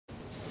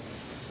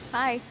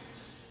Hi.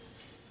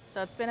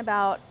 So it's been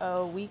about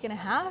a week and a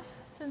half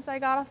since I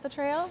got off the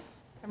trail.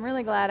 I'm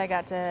really glad I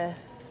got to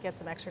get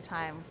some extra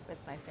time with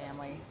my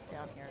family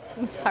down here.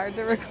 It's hard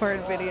to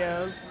record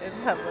videos in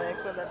public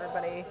with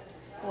everybody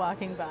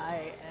walking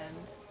by, and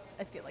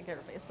I feel like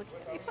everybody's looking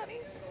at me funny.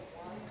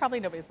 Probably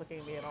nobody's looking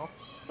at me at all.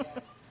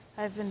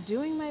 I've been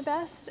doing my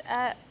best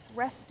at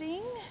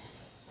resting,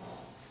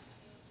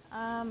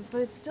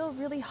 but it's still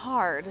really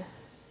hard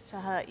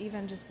to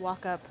even just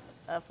walk up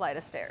a flight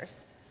of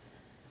stairs.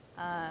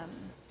 Um,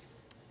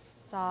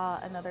 Saw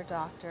another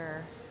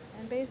doctor,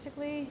 and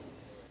basically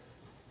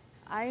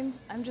I'm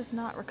just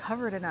not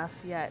recovered enough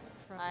yet.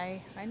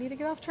 I need to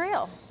get off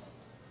trail.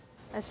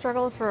 I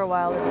struggled for a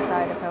while to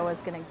decide if I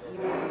was going to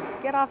even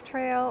get off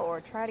trail or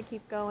try to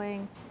keep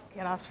going,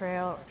 get off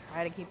trail or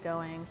try to keep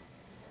going,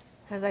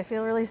 because I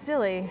feel really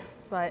silly,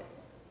 but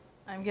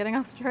I'm getting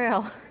off the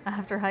trail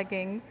after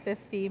hiking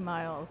 50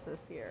 miles this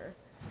year.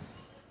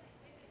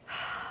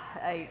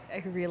 I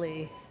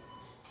really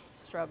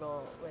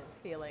struggle with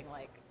feeling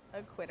like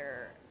a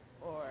quitter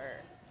or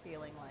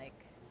feeling like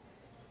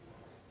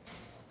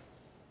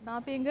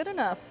not being good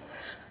enough.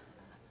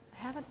 I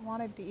haven't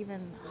wanted to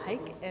even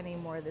hike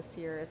anymore this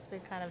year. It's been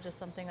kind of just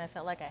something I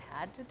felt like I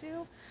had to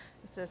do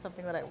instead of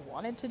something that I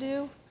wanted to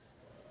do.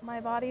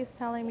 My body's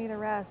telling me to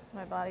rest.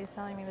 My body's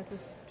telling me this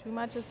is too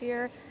much this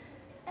year.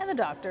 And the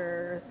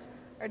doctors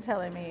are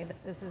telling me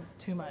that this is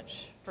too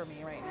much for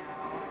me right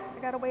now. I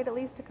gotta wait at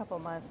least a couple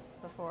months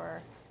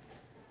before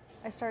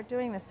I start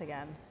doing this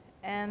again.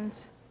 And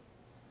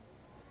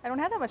I don't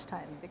have that much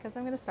time because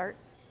I'm gonna start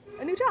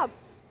a new job.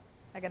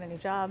 I got a new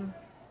job.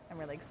 I'm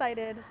really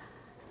excited.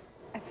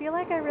 I feel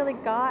like I really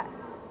got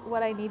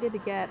what I needed to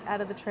get out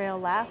of the trail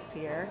last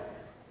year,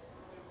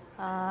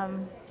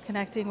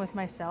 connecting with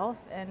myself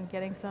and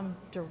getting some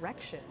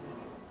direction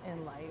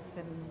in life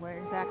and where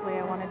exactly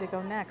I wanted to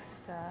go next,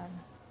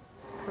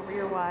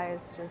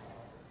 career-wise, just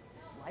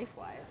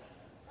life-wise.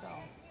 So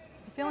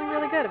I'm feeling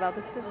really good about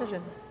this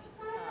decision.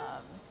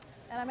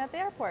 And I'm at the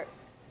airport,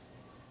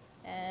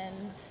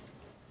 and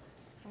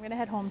I'm gonna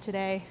head home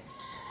today.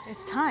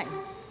 It's time.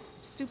 I'm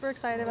super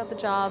excited about the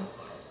job.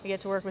 I get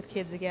to work with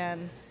kids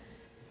again,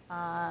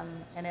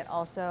 and it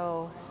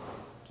also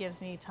gives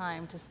me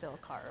time to still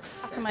carve.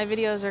 So my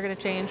videos are gonna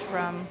change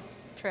from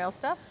trail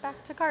stuff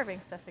back to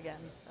carving stuff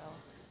again. So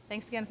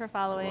thanks again for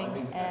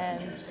following,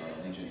 and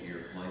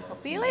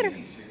I'll see you later.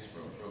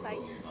 Bye.